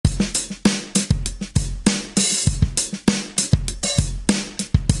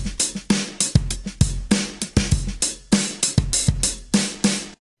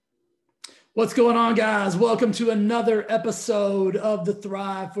What's going on, guys? Welcome to another episode of the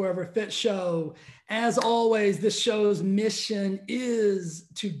Thrive Forever Fit Show. As always, this show's mission is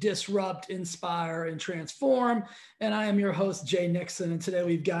to disrupt, inspire, and transform. And I am your host, Jay Nixon. And today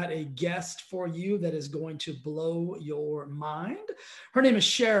we've got a guest for you that is going to blow your mind. Her name is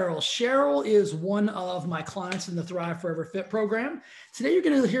Cheryl. Cheryl is one of my clients in the Thrive Forever Fit program. Today, you're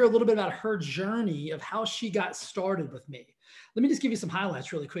going to hear a little bit about her journey of how she got started with me. Let me just give you some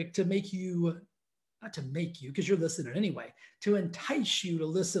highlights really quick to make you, not to make you, because you're listening anyway, to entice you to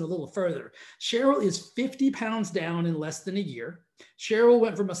listen a little further. Cheryl is 50 pounds down in less than a year. Cheryl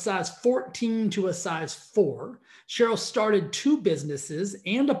went from a size 14 to a size 4. Cheryl started 2 businesses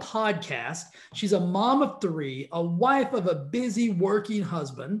and a podcast. She's a mom of 3, a wife of a busy working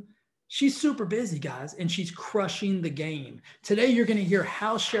husband. She's super busy, guys, and she's crushing the game. Today, you're going to hear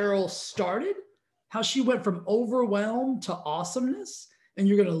how Cheryl started, how she went from overwhelmed to awesomeness, and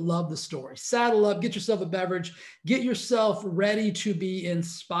you're going to love the story. Saddle up, get yourself a beverage, get yourself ready to be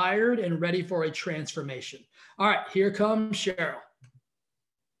inspired and ready for a transformation. All right, here comes Cheryl.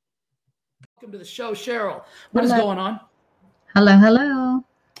 Welcome to the show, Cheryl. What is going on? Hello.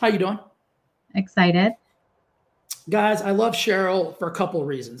 How you doing? Excited. Guys, I love Cheryl for a couple of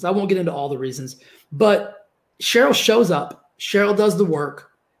reasons. I won't get into all the reasons, but Cheryl shows up. Cheryl does the work.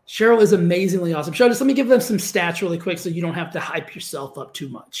 Cheryl is amazingly awesome. Cheryl, just let me give them some stats really quick so you don't have to hype yourself up too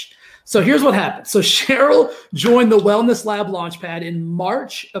much. So here's what happened. So Cheryl joined the Wellness Lab Launchpad in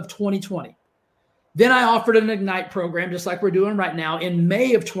March of 2020. Then I offered an Ignite program, just like we're doing right now. In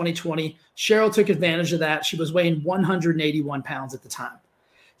May of 2020, Cheryl took advantage of that. She was weighing 181 pounds at the time.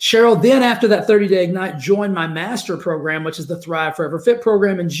 Cheryl then, after that 30-day Ignite, joined my master program, which is the Thrive Forever Fit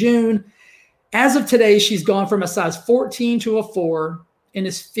program in June. As of today, she's gone from a size 14 to a 4. And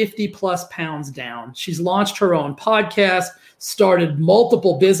is 50 plus pounds down. She's launched her own podcast, started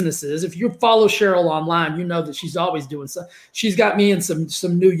multiple businesses. If you follow Cheryl online, you know that she's always doing stuff. She's got me in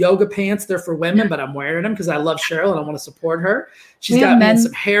some new yoga pants. They're for women, but I'm wearing them because I love Cheryl and I want to support her. She's got me in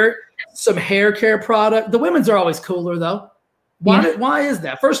some hair care product. The women's are always cooler though. Why is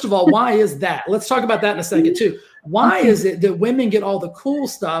that? First of all, why is that? Let's talk about that in a second too. Why is it that women get all the cool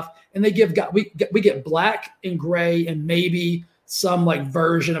stuff and we get black and gray and maybe some like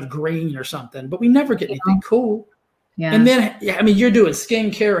version of green or something, but we never get anything cool. Yeah. And then, you're doing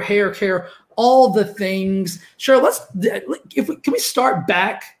skincare, hair care, all the things. Sure. Can we start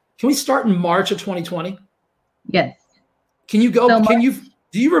back? Can we start in March of 2020? Yes. Can you go, do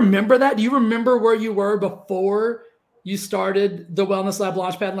you remember that? Do you remember where you were before you started the Wellness Lab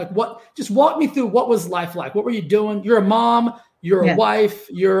Launchpad? Like just walk me through what was life like? What were you doing? You're a mom, you're a wife,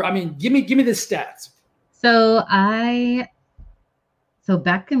 give me the stats. So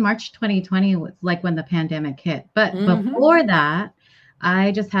back in March 2020 was like when the pandemic hit. But before that,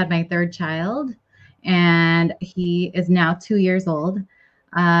 I just had my 3rd child and he is now 2 years old.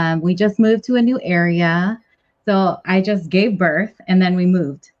 We just moved to a new area. So I just gave birth and then we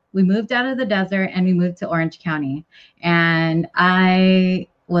moved. We moved out of the desert and we moved to Orange County. And I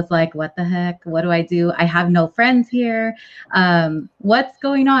was like, what the heck? What do I do? I have no friends here. What's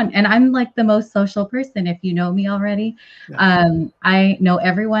going on? And I'm like the most social person, if you know me already. Yeah. I know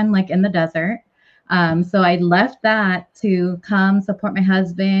everyone like in the desert. So I left that to come support my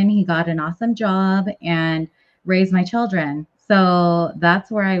husband. He got an awesome job and raise my children. So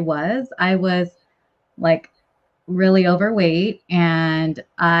that's where I was. I was like really overweight and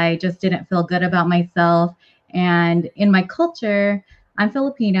I just didn't feel good about myself. And in my culture, I'm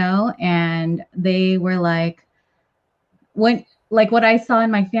Filipino, and they were like, what I saw in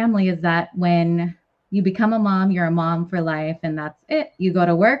my family is that when you become a mom, you're a mom for life, and that's it. You go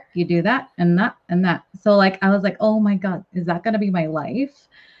to work, you do that and that and that. So I was like, oh my God, is that going to be my life?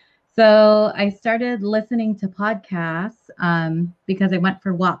 So I started listening to podcasts because I went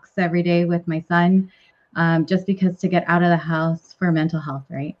for walks every day with my son, just because to get out of the house for mental health,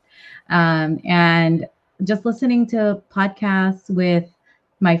 right? And just listening to podcasts with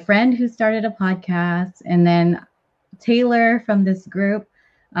my friend who started a podcast, and then Taylor from this group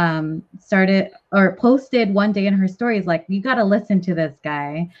posted one day in her stories, like, you got to listen to this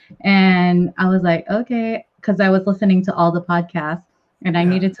guy. And I was like, okay, because I was listening to all the podcasts and I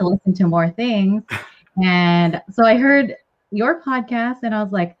needed to listen to more things. And so I heard your podcast and I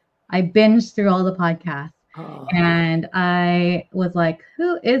was like, I binged through all the podcasts. Oh. And I was like,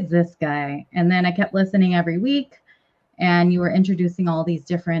 who is this guy? And then I kept listening every week, and you were introducing all these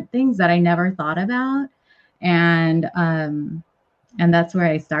different things that I never thought about. And that's where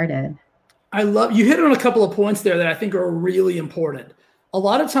I started. I love, you hit on a couple of points there that I think are really important. A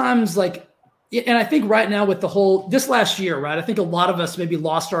lot of times, and I think right now with this last year, right, I think a lot of us maybe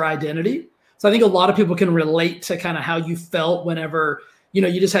lost our identity. So I think a lot of people can relate to kind of how you felt whenever,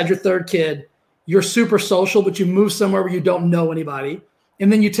 you just had your third kid. You're super social, but you move somewhere where you don't know anybody.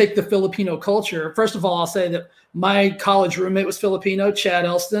 And then you take the Filipino culture. First of all, I'll say that my college roommate was Filipino, Chad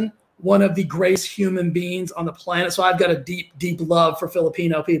Elston, one of the greatest human beings on the planet. So I've got a deep, deep love for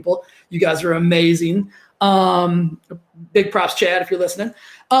Filipino people. You guys are amazing. Big props, Chad, if you're listening.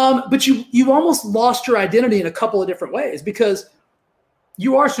 But you almost lost your identity in a couple of different ways because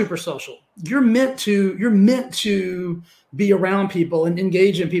you are super social. You're meant to be around people and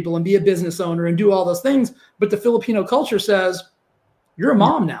engage in people and be a business owner and do all those things. But the Filipino culture says you're a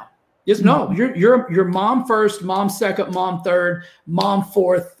mom now. No, you're mom first, mom second, mom third, mom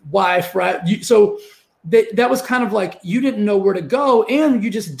fourth, wife, right? So that was kind of like you didn't know where to go, and you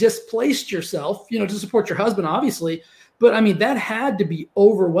just displaced yourself, to support your husband, obviously. But I mean, that had to be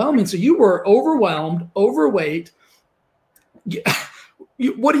overwhelming. So you were overwhelmed, overweight.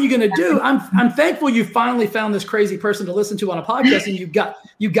 What are you going to do? I'm thankful you finally found this crazy person to listen to on a podcast, and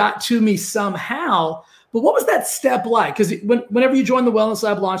you got to me somehow. But what was that step like? Because whenever you join the Wellness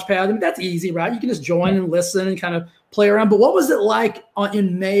Lab Launchpad, I mean, that's easy, right? You can just join and listen and kind of play around. But what was it like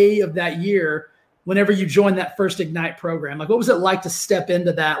in May of that year, whenever you joined that first Ignite program? Like, what was it like to step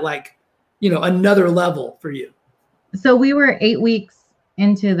into that, like, another level for you? So we were 8 weeks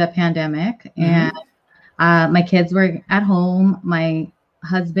into the pandemic, and my kids were at home. My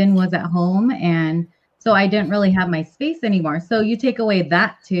husband was at home, and so I didn't really have my space anymore. So you take away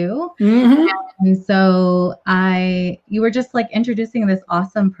that too. Mm-hmm. And so you were just like introducing this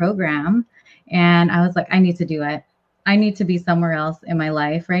awesome program. And I was like, I need to do it. I need to be somewhere else in my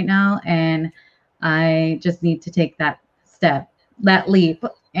life right now. And I just need to take that step, that leap.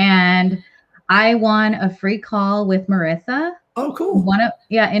 And I won a free call with Marissa. Oh, cool.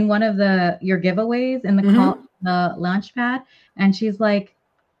 In one of your giveaways in the the Launchpad. And she's like,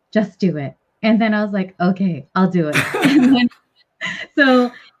 just do it. And then I was like, okay, I'll do it.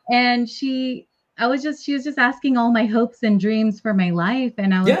 She was just asking all my hopes and dreams for my life.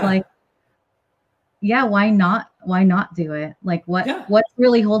 And I was like, yeah, why not do it? Like what's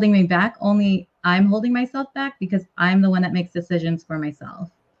really holding me back? Only I'm holding myself back because I'm the one that makes decisions for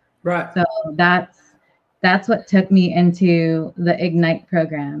myself. Right. So that's what took me into the Ignite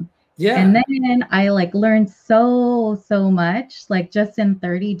program. Yeah. And then I learned so much, just in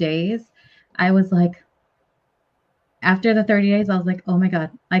 30 days. I was like, after the 30 days, I was like, oh my God,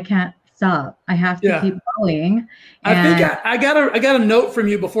 I can't stop. I have to keep going. I think I got a note from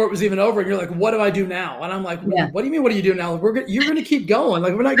you before it was even over. And you're like, what do I do now? And I'm like, what do you mean? What do you do now? You're going to keep going.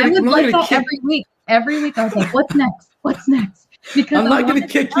 Like, we're not going to every week I was like, what's next? What's next? Because I'm not going to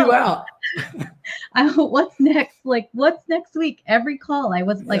kick you out. What's next? Like, what's next week? Every call I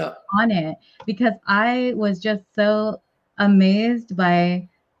was on it because I was just so amazed by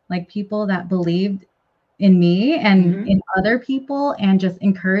people that believed in me and in other people and just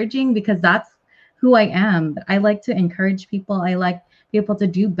encouraging, because that's who I am. I like to encourage people. I like people to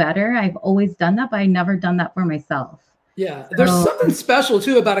do better. I've always done that, but I never done that for myself. Yeah. There's something special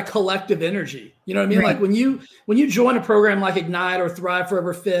too about a collective energy. You know what I mean? Right. Like when you join a program like Ignite or Thrive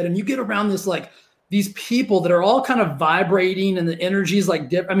Forever Fit and you get around this, these people that are all kind of vibrating and the energy is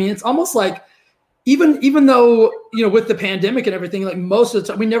different. I mean, it's almost like, even though, with the pandemic and everything, most of the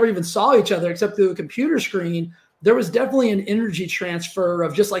time we never even saw each other except through a computer screen, there was definitely an energy transfer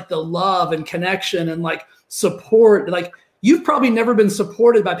of just the love and connection and support. You've probably never been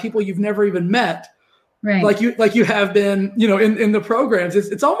supported by people you've never even met. Right. Like you have been, in the programs.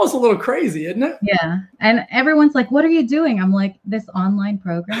 It's almost a little crazy, isn't it? Yeah. And everyone's like, what are you doing? I'm like, this online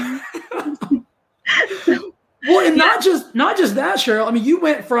program. Well, and not just that, Cheryl. I mean, you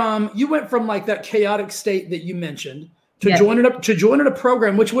went from that chaotic state that you mentioned to joining a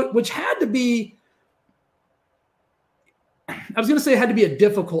program, which had to be, I was going to say it had to be a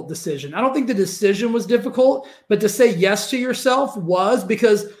difficult decision. I don't think the decision was difficult, but to say yes to yourself was,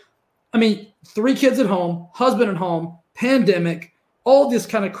 because, I mean, 3 kids at home, husband at home, pandemic, all this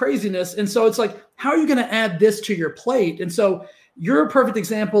kind of craziness. And so it's like, how are you going to add this to your plate? And so you're a perfect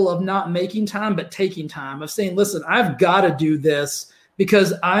example of not making time, but taking time, of saying, listen, I've got to do this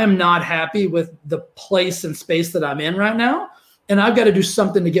because I am not happy with the place and space that I'm in right now. And I've got to do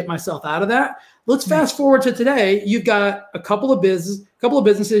something to get myself out of that. Let's fast forward to today. You've got a couple of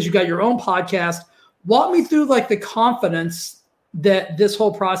businesses. You've got your own podcast. Walk me through the confidence that this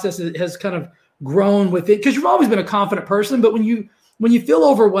whole process has kind of grown with it. Because you've always been a confident person, but when you feel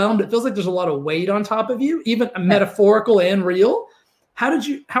overwhelmed, it feels like there's a lot of weight on top of you, even metaphorical and real. How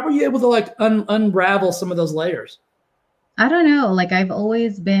were you able to unravel some of those layers? I don't know. I've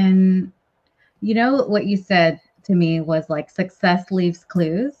always been, what you said, to me was like success leaves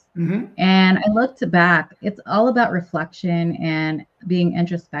clues. Mm-hmm. And I looked back, it's all about reflection and being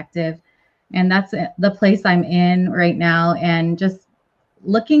introspective. And that's the place I'm in right now. And just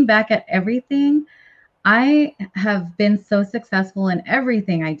looking back at everything, I have been so successful in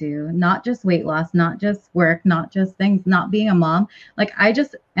everything I do, not just weight loss, not just work, not just things, not being a mom. Like I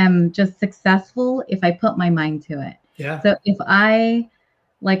just am just successful if I put my mind to it. Yeah. So if I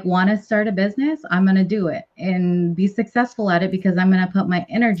like want to start a business, I'm going to do it and be successful at it because I'm going to put my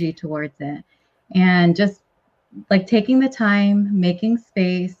energy towards it. And just like taking the time, making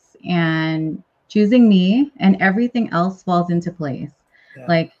space and choosing me, and everything else falls into place. Yeah.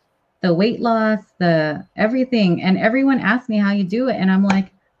 Like the weight loss, the everything. And everyone asks me how you do it. And I'm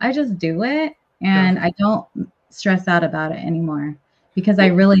like, I just do it. And I don't stress out about it anymore because I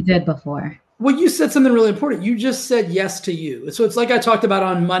really did before. Well, you said something really important. You just said yes to you. So it's like I talked about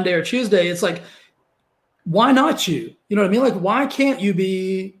on Monday or Tuesday. It's like, why not you? You know what I mean? Like, why can't you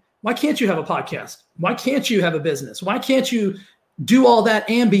have a podcast? Why can't you have a business? Why can't you do all that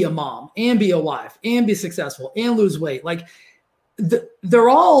and be a mom and be a wife and be successful and lose weight? Like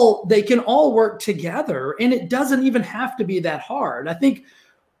they can all work together, and it doesn't even have to be that hard. I think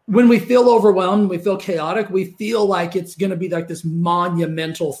when we feel overwhelmed, we feel chaotic, we feel like it's going to be like this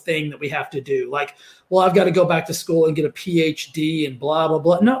monumental thing that we have to do. Like, well, I've got to go back to school and get a PhD and blah, blah,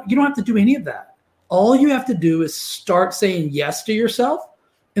 blah. No, you don't have to do any of that. All you have to do is start saying yes to yourself.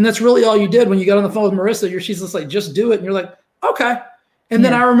 And that's really all you did when you got on the phone with Marissa. She's just like, just do it. And you're like, okay. And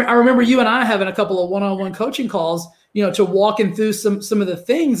then I remember you and I having a couple of one-on-one coaching calls, to walking through some of the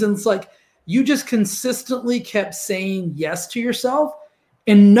things. And it's like, you just consistently kept saying yes to yourself.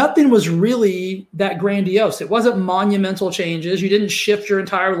 And nothing was really that grandiose. It wasn't monumental changes. You didn't shift your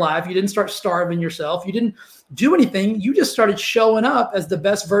entire life. You didn't start starving yourself. You didn't do anything. You just started showing up as the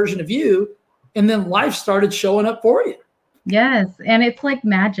best version of you. And then life started showing up for you. Yes. And it's like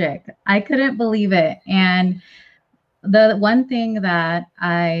magic. I couldn't believe it. And the one thing that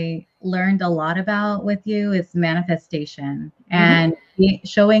I learned a lot about with you is manifestation and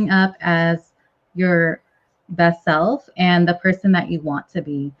showing up as your best self and the person that you want to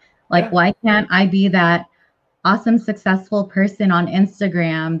be. Like, why can't I be that awesome, successful person on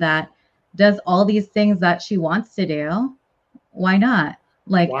Instagram that does all these things that she wants to do? Why not?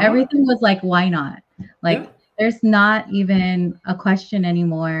 Like everything was like, why not? Like there's not even a question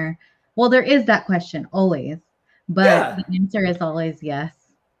anymore. Well, there is that question always, but the answer is always yes.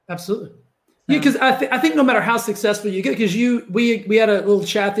 Absolutely. Yeah, because I think no matter how successful you get, because we had a little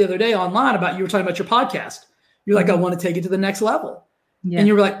chat the other day online about, you were talking about your podcast. You're like, I want to take it to the next level. Yeah. And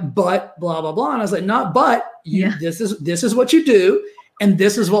you were like, but blah, blah, blah. And I was like, not but, this is what you do. And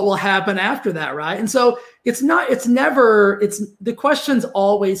this is what will happen after that. Right. And so the questions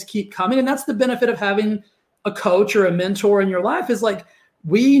always keep coming. And that's the benefit of having a coach or a mentor in your life, is like,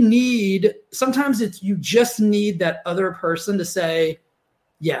 sometimes you just need that other person to say,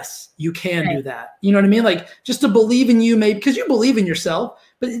 yes, you can do that. You know what I mean? Like, just to believe in you, maybe because you believe in yourself,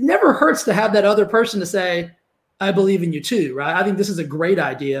 but it never hurts to have that other person to say, I believe in you too, right? I think this is a great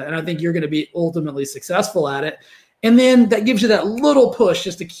idea, and I think you're going to be ultimately successful at it. And then that gives you that little push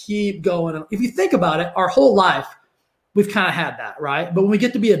just to keep going. If you think about it, our whole life, we've kind of had that, right? But when we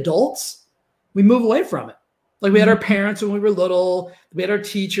get to be adults, we move away from it. Like, we had our parents when we were little, we had our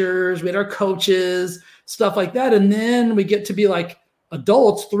teachers, we had our coaches, stuff like that. And then we get to be like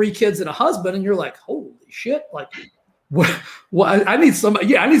adults, 3 kids and a husband, and you're like, holy shit, like, what I need somebody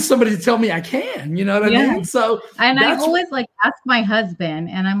to tell me I can, you know what I mean? So, and I always like ask my husband,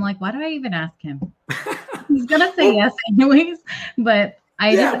 and I'm like, why do I even ask him? He's gonna say yes anyways, but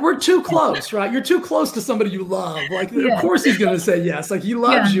we're too close, right? You're too close to somebody you love. Like, of course he's gonna say yes. Like, he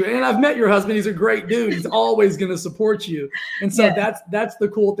loves you. And I've met your husband. He's a great dude. He's always gonna support you. And so that's the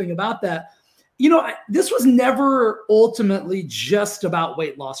cool thing about that. This was never ultimately just about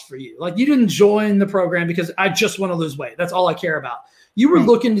weight loss for you. Like, you didn't join the program because I just want to lose weight. That's all I care about. You were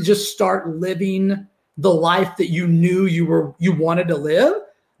looking to just start living the life that you knew you wanted to live.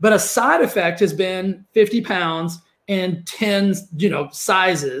 But a side effect has been 50 pounds and 10,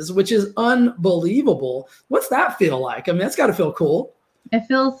 sizes, which is unbelievable. What's that feel like? I mean, that's got to feel cool. It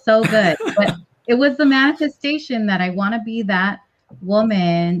feels so good. But it was the manifestation that I want to be that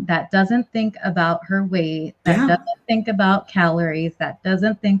woman that doesn't think about her weight, that doesn't think about calories, that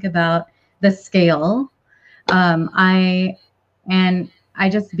doesn't think about the scale. I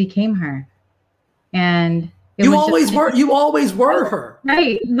just became her. And you always were her.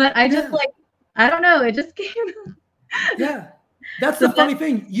 Right. But I just I don't know. It just came. Yeah. That's the funny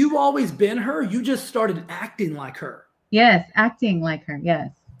thing. You've always been her. You just started acting like her. Yes. Acting like her.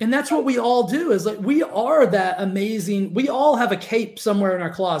 Yes. And that's what we all do, is like, we are that amazing. We all have a cape somewhere in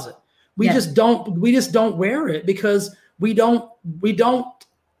our closet. We just don't wear it because we don't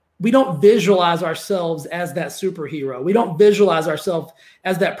visualize ourselves as that superhero. We don't visualize ourselves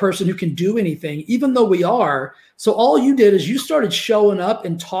as that person who can do anything, even though we are. So all you did is you started showing up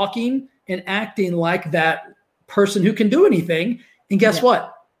and talking and acting like that person who can do anything. And guess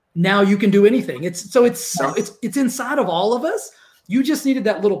what? Now you can do anything. It's inside of all of us. You just needed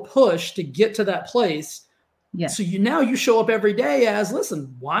that little push to get to that place. Yeah. So you show up every day as,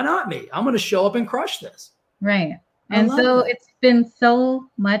 listen, why not me? I'm going to show up and crush this. Right. And so it's been so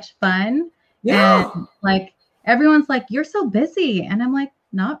much fun. Yeah. And like, everyone's like, you're so busy. And I'm like,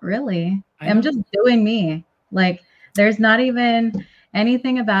 not really. I'm just doing me. Like, there's not even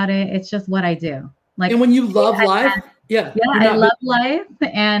anything about it. It's just what I do. Like, and when you love life, I love life.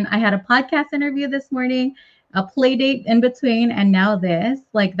 And I had a podcast interview this morning, a play date in between, and now this.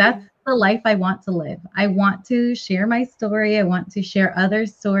 Like, that's the life I want to live. I want to share my story. I want to share other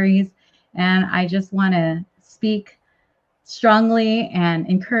stories. And I just want to speak strongly and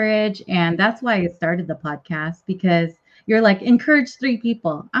encourage. And that's why I started the podcast, because you're like, encourage 3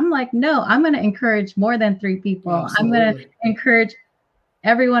 people. I'm like, no, I'm going to encourage more than 3 people. Absolutely. I'm going to encourage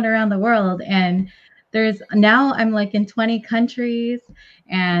everyone around the world. And now I'm like in 20 countries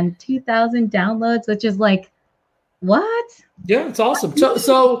and 2,000 downloads, which is like, what? Yeah, it's awesome.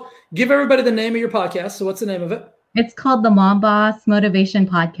 So give everybody the name of your podcast. So what's the name of it? It's called the Mom Boss Motivation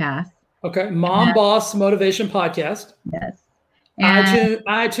Podcast. Okay. Mom Boss Motivation Podcast. Yes.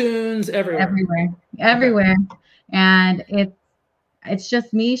 iTunes, everywhere. Everywhere. Okay. And it's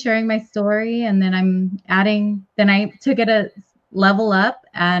just me sharing my story. And then I took it a level up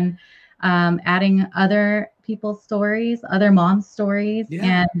and adding other people's stories, other moms' stories,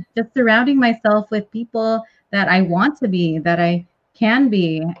 and just surrounding myself with people that I want to be, that I can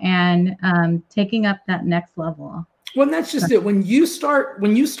be, and taking up that next level. Well, and that's just it. When you start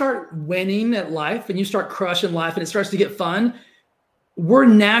winning at life and you start crushing life and it starts to get fun, we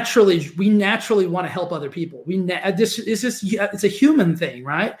naturally want to help other people. It's a human thing,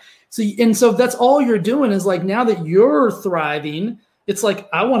 right? So that's all you're doing is like, now that you're thriving, it's like,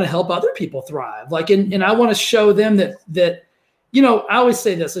 I want to help other people thrive. Like, and I want to show them that, I always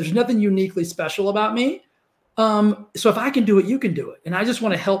say this, there's nothing uniquely special about me. So if I can do it, you can do it. And I just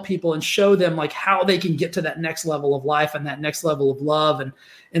want to help people and show them like how they can get to that next level of life and that next level of love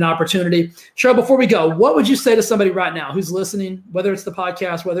and opportunity. Cheryl, before we go, what would you say to somebody right now who's listening, whether it's the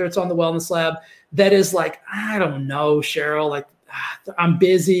podcast, whether it's on the Wellness Lab, that is like, I don't know, Cheryl, like, I'm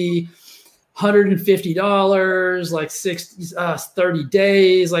busy, $150, like 30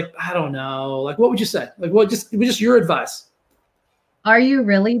 days. Like, I don't know. Like, what would you say? Like, just your advice? Are you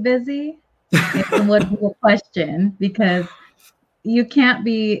really busy? It would be a question, because you can't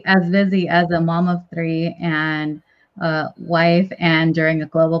be as busy as a mom of 3 and a wife, and during a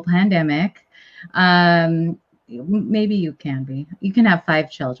global pandemic. Maybe you can be. You can have 5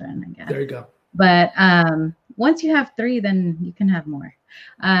 children, I guess. There you go. But once you have 3, then you can have more.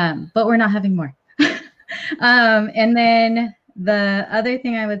 But we're not having more. And then the other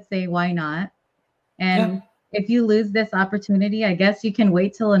thing I would say, why not? And if you lose this opportunity, I guess you can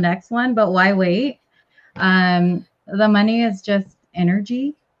wait till the next one, but why wait? The money is just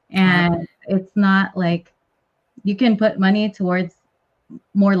energy, and it's not like you can put money towards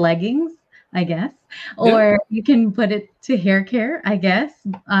more leggings, I guess, or you can put it to hair care, I guess.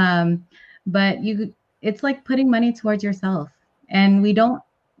 But it's like putting money towards yourself, and we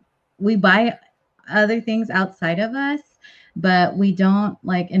buy other things outside of us, but we don't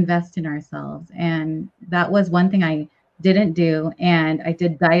like invest in ourselves. And that was one thing I didn't do. And I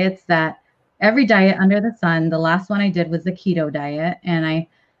did diets, that every diet under the sun. The last one I did was the keto diet, and I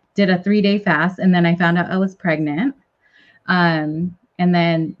did a 3-day fast, and then I found out I was pregnant. And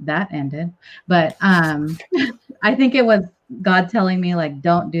then that ended. But I think it was God telling me, like,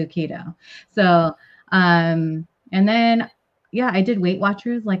 don't do keto. So, and then, I did Weight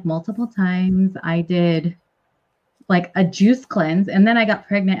Watchers like multiple times. I did like a juice cleanse, and then I got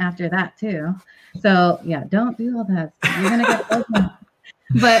pregnant after that too. So don't do all that. You're gonna get pregnant.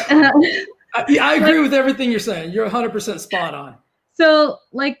 But I agree with everything you're saying. You're 100% spot on. So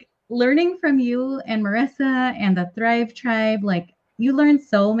like learning from you and Marissa and the Thrive Tribe, like you learn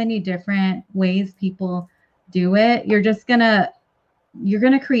so many different ways people do it. You're gonna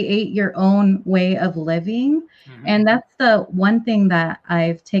create your own way of living. Mm-hmm. And that's the one thing that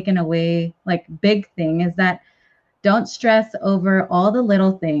I've taken away, like big thing, is that don't stress over all the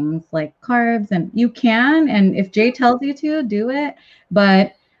little things like carbs, and you can, and if Jay tells you to, do it.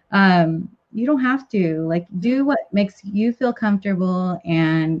 But you don't have to. Like, do what makes you feel comfortable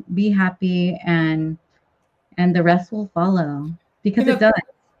and be happy, and the rest will follow, because it does.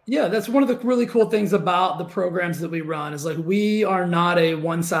 Yeah, that's one of the really cool things about the programs that we run is like, we are not a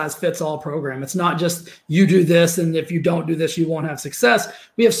one size fits all program. It's not just you do this, and if you don't do this, you won't have success.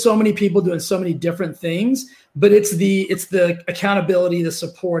 We have so many people doing so many different things, but it's the accountability, the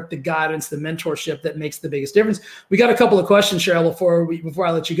support, the guidance, the mentorship that makes the biggest difference. We got a couple of questions, Cheryl, before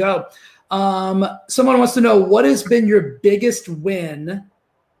I let you go. Someone wants to know, what has been your biggest win?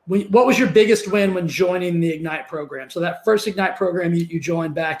 What was your biggest win when joining the Ignite program? So that first Ignite program you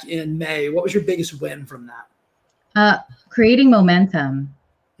joined back in May, what was your biggest win from that? Creating momentum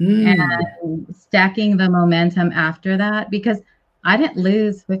and stacking the momentum after that, because I didn't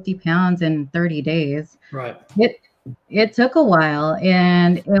lose 50 pounds in 30 days. Right. It took a while,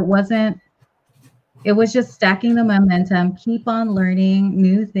 and it was just stacking the momentum, keep on learning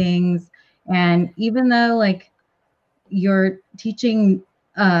new things. And even though like you're teaching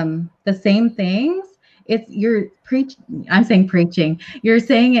the same things, I'm saying preaching, you're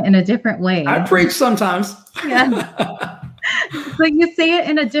saying it in a different way. I preach sometimes. Yeah. So you say it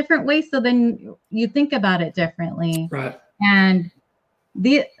in a different way, so then you think about it differently. Right. And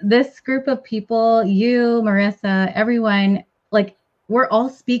this group of people, you, Marissa, everyone, like, we're all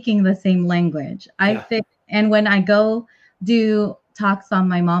speaking the same language. And when I go do talks on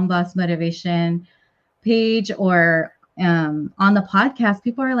my Mom Boss Motivation page or on the podcast,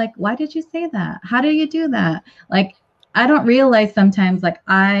 people are like, why did you say that? How do you do that? Like, I don't realize sometimes, like,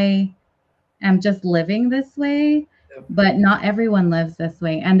 I am just living this way, but not everyone lives this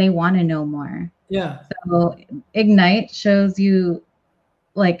way, and they want to know more. Yeah. So Ignite shows you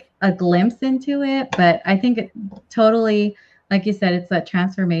like a glimpse into it, but I think it totally, like you said, it's a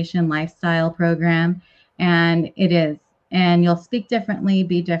transformation lifestyle program, and it is. And you'll speak differently,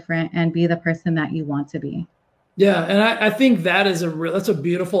 be different, and be the person that you want to be. Yeah, and I think that's a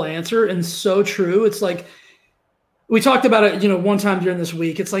beautiful answer, and so true. It's like, we talked about it, one time during this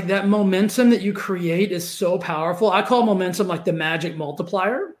week. It's like that momentum that you create is so powerful. I call momentum like the magic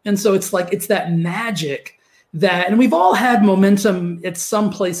multiplier. And so it's like, it's that magic and we've all had momentum at some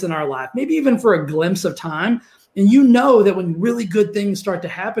place in our life, maybe even for a glimpse of time. And you know that when really good things start to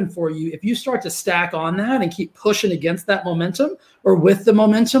happen for you, if you start to stack on that and keep pushing against that momentum or with the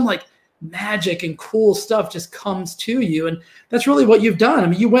momentum, like, magic and cool stuff just comes to you. And that's really what you've done. I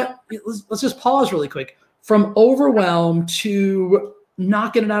mean, let's just pause really quick, from overwhelmed to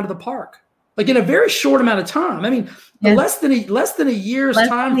knocking it out of the park, like in a very short amount of time. I mean, less than a year's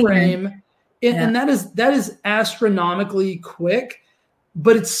time frame. And that is astronomically quick,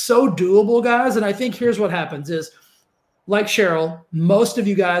 but it's so doable, guys. And I think here's what happens is, like Cheryl, most of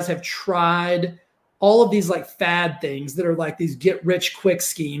you guys have tried all of these like fad things that are like these get rich quick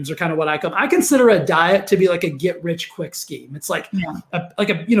schemes, or kind of what I consider a diet to be like a get rich quick scheme. It's like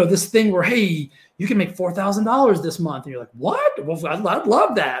this thing where, hey, you can make $4,000 this month. And you're like, what? Well, I'd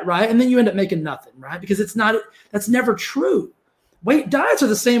love that. Right. And then you end up making nothing, right? Because that's never true. Weight diets are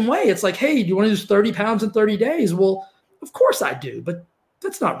the same way. It's like, hey, do you want to lose 30 pounds in 30 days? Well, of course I do, but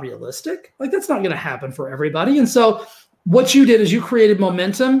that's not realistic. Like, that's not going to happen for everybody. And so what you did is you created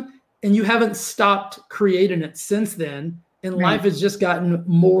momentum, and you haven't stopped creating it since then. And life has just gotten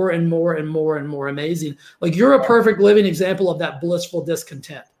more and more and more and more amazing. Like, you're a perfect living example of that blissful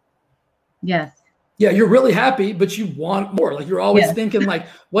discontent. Yes. Yeah, you're really happy, but you want more. Like, you're always thinking, like,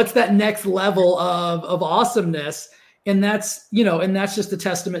 what's that next level of awesomeness? And that's just a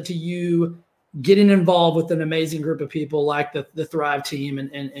testament to you getting involved with an amazing group of people like the Thrive team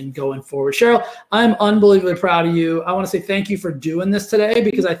and going forward. Cheryl, I'm unbelievably proud of you. I want to say thank you for doing this today,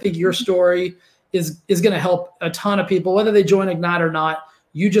 because I think your story is going to help a ton of people, whether they join Ignite or not.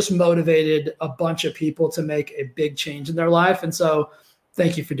 You just motivated a bunch of people to make a big change in their life. And so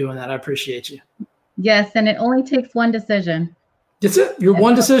thank you for doing that. I appreciate you. Yes. And it only takes one decision. That's it. You're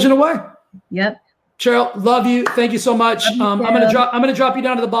one decision away. Yep. Cheryl, love you. Thank you so much. I'm gonna drop you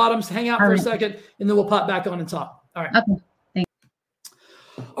down to the bottom. So hang out for a second, and then we'll pop back on and talk. All right. Okay. Thanks.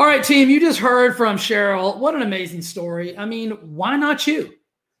 All right, team. You just heard from Cheryl. What an amazing story. I mean, why not you?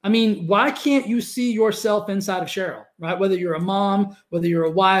 I mean, why can't you see yourself inside of Cheryl, right? Whether you're a mom, whether you're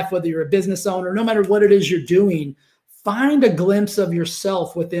a wife, whether you're a business owner, no matter what it is you're doing, find a glimpse of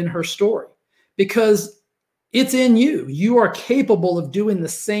yourself within her story, because it's in you. You are capable of doing the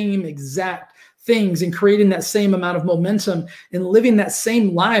same exact things and creating that same amount of momentum and living that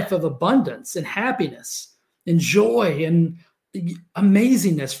same life of abundance and happiness and joy and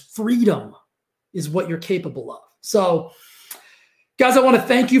amazingness. Freedom is what you're capable of. So Guys, I want to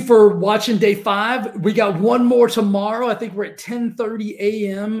thank you for watching day 5. We got one more tomorrow. I think we're at 10:30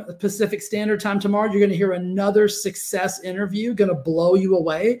 a.m. Pacific Standard Time tomorrow. You're going to hear another success interview, going to blow you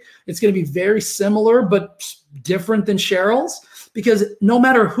away. It's going to be very similar, but different than Cheryl's, because no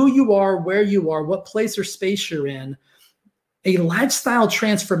matter who you are, where you are, what place or space you're in, a lifestyle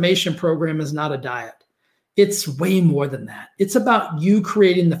transformation program is not a diet. It's way more than that. It's about you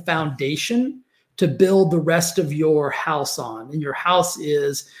creating the foundation to build the rest of your house on. And your house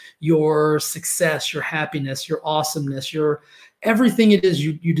is your success, your happiness, your awesomeness, your everything it is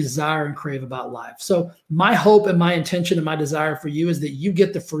you desire and crave about life. So my hope and my intention and my desire for you is that you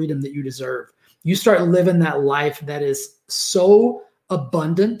get the freedom that you deserve. You start living that life that is so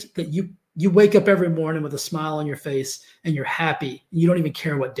abundant that you wake up every morning with a smile on your face and you're happy. You don't even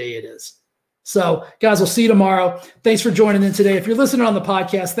care what day it is. So, guys, we'll see you tomorrow. Thanks for joining in today. If you're listening on the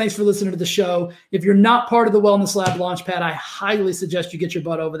podcast, thanks for listening to the show. If you're not part of the Wellness Lab Launchpad, I highly suggest you get your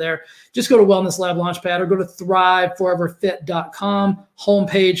butt over there. Just go to Wellness Lab Launchpad or go to thriveforeverfit.com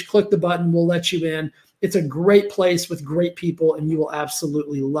homepage. Click the button. We'll let you in. It's a great place with great people, and you will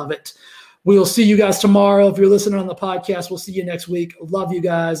absolutely love it. We will see you guys tomorrow. If you're listening on the podcast, we'll see you next week. Love you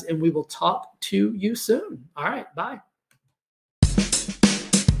guys, and we will talk to you soon. All right, bye.